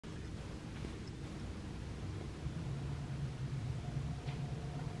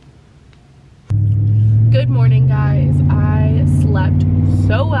Good morning, guys. I slept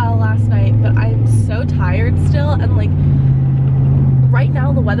so well last night, but I'm so tired still, and like right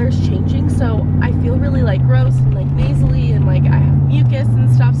now the weather's changing, so I feel really like gross and like nasally, and like I have mucus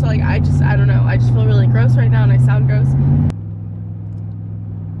and stuff, so like I don't know, I just feel really gross right now and I sound gross.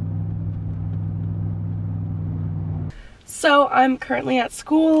 So I'm currently at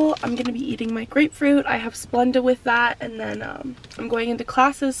school. I'm gonna be eating my grapefruit. I have Splenda with that, and then I'm going into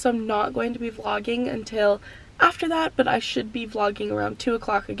classes, so I'm not going to be vlogging until after that, but I should be vlogging around 2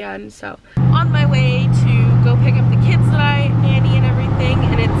 o'clock again. So on my way to go pick up the kids that I nanny and everything,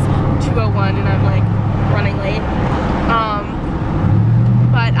 and it's 2:01 and I'm like running late.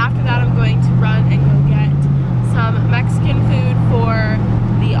 But after that I'm going to run and go get some Mexican food for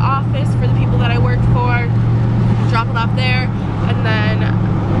the office, for the people that I work for, drop it off there, and then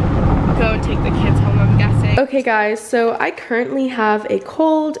go and take the kids home, I'm guessing. Okay guys, so I currently have a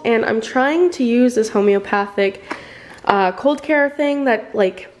cold, and I'm trying to use this homeopathic cold care thing that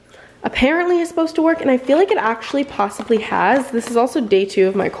like apparently is supposed to work, and I feel like it actually possibly has. This is also day 2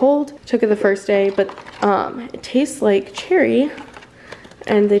 of my cold. Took it the first day, but it tastes like cherry,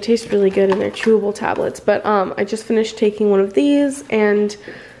 and they taste really good, and they're chewable tablets. But I just finished taking one of these, and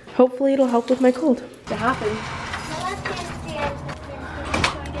hopefully it'll help with my cold. To happen.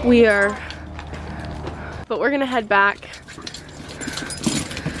 But we're gonna head back,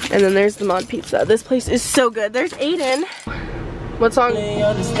 and then there's the Mod Pizza. This place is so good. There's Aiden. What song?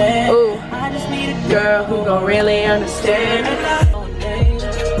 Oh, I just need a girl who gon' really understand.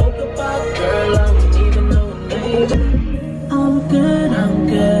 I'm good,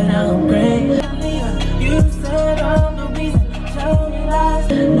 I'm great. You said I'm the reason you told me lies.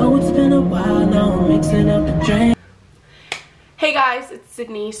 Know it's been a while, now I'm mixing up the drink. Hey guys, it's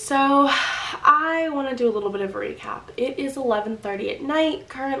Sydney. So I want to do a little bit of a recap. It is 11:30 at night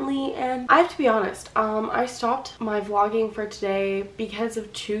currently, and I have to be honest, I stopped my vlogging for today because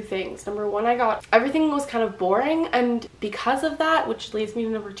of 2 things. Number 1, everything was kind of boring, and because of that, which leads me to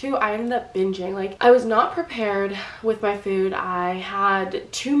number 2, I ended up binging. Like, I was not prepared with my food. I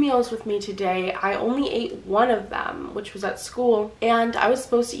had 2 meals with me today. I only ate 1 of them, which was at school, and I was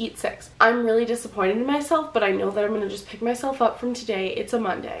supposed to eat 6. I'm really disappointed in myself, but I know that I'm gonna just pick myself up from today. It's a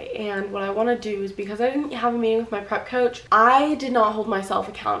Monday, and what I want to do is, because I didn't have a meeting with my prep coach, I did not hold myself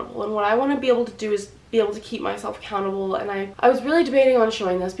accountable, and what I want to be able to do is be able to keep myself accountable. And I was really debating on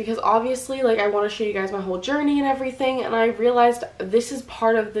showing this, because obviously like I want to show you guys my whole journey and everything, and I realized this is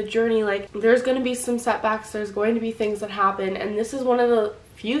part of the journey. Like, there's going to be some setbacks, there's going to be things that happen, and this is one of the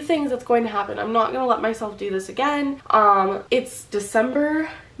few things that's going to happen. I'm not going to let myself do this again. It's December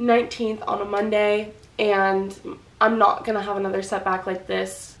 19th on a Monday, and I'm not gonna have another setback like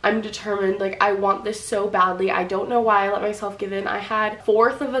this. I'm determined. Like, I want this so badly. I don't know why I let myself give in. I had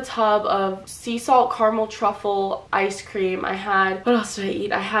 1/4 of a tub of sea salt caramel truffle ice cream. I had, what else did I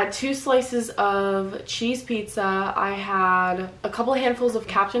eat? I had 2 slices of cheese pizza. I had a couple of handfuls of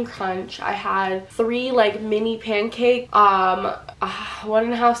Captain Crunch. I had 3 like mini pancake,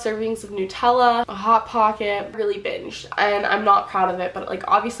 1.5 servings of Nutella, a Hot Pocket. Really binged, and I'm not proud of it, but like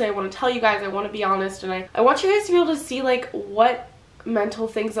obviously I want to tell you guys, I want to be honest, and I want you guys to be able to see like what mental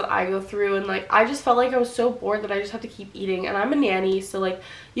things that I go through. And like, I just felt like I was so bored that I just have to keep eating, and I'm a nanny, so like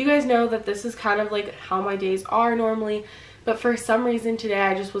you guys know that this is kind of like how my days are normally, but for some reason today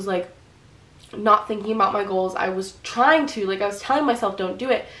I just was like not thinking about my goals. I was trying to, like, I was telling myself don't do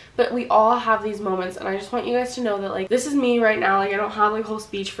it, but we all have these moments, and I just want you guys to know that like this is me right now. Like, I don't have like a whole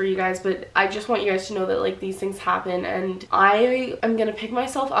speech for you guys, but I just want you guys to know that like these things happen, and I am gonna pick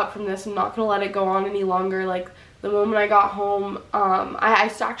myself up from this. I'm not gonna let it go on any longer. Like, the moment I got home, I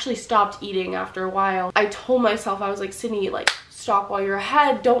actually stopped eating after a while. I told myself, I was like, Sydney, like, stop while you're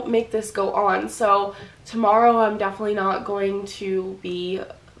ahead. Don't make this go on. So tomorrow I'm definitely not going to be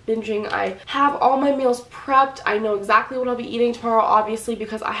binging. I have all my meals prepped. I know exactly what I'll be eating tomorrow, obviously,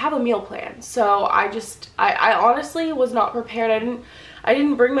 because I have a meal plan. So I honestly was not prepared. I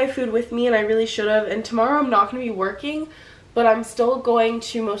didn't bring my food with me, and I really should have. And tomorrow I'm not going to be working, but I'm still going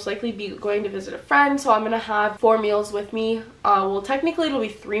to most likely be going to visit a friend, so I'm gonna have 4 meals with me. Well, technically it'll be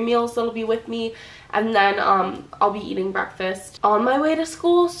 3 meals that'll be with me, and then I'll be eating breakfast on my way to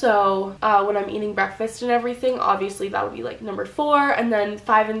school. So when I'm eating breakfast and everything, obviously that'll be like number 4, and then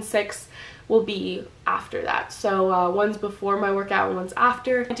 5 and 6 will be after that. So one's before my workout and one's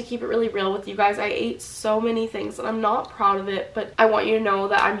after. And to keep it really real with you guys, I ate so many things, and I'm not proud of it, but I want you to know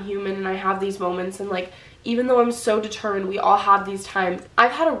that I'm human and I have these moments, and like, even though I'm so determined, we all have these times.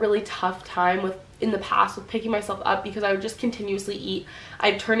 I've had a really tough time with in the past with picking myself up because I would just continuously eat.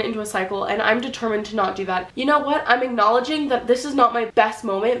 I'd turn it into a cycle, and I'm determined to not do that. You know what? I'm acknowledging that this is not my best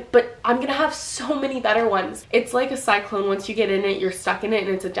moment, but I'm gonna have so many better ones. It's like a cyclone. Once you get in it, you're stuck in it,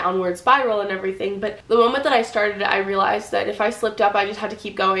 and it's a downward spiral and everything. But the moment that I started it, I realized that if I slipped up, I just had to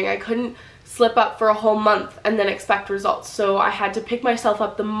keep going. I couldn't slip up for a whole month and then expect results. So I had to pick myself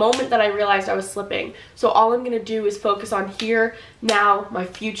up the moment that I realized I was slipping. So all I'm gonna do is focus on here, now, my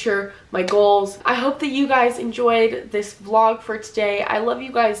future, my goals. I hope that you guys enjoyed this vlog for today. I love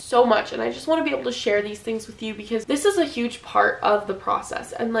you guys so much, and I just want to be able to share these things with you because this is a huge part of the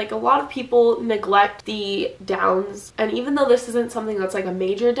process, and like a lot of people neglect the downs. And even though this isn't something that's like a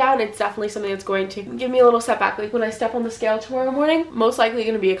major down, it's definitely something that's going to give me a little setback. Like when I step on the scale tomorrow morning, most likely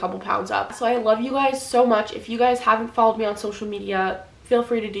going to be a couple pounds up. So I love you guys so much. If you guys haven't followed me on social media, feel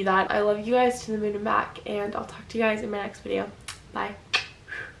free to do that. I love you guys to the moon and back, and I'll talk to you guys in my next video. Bye.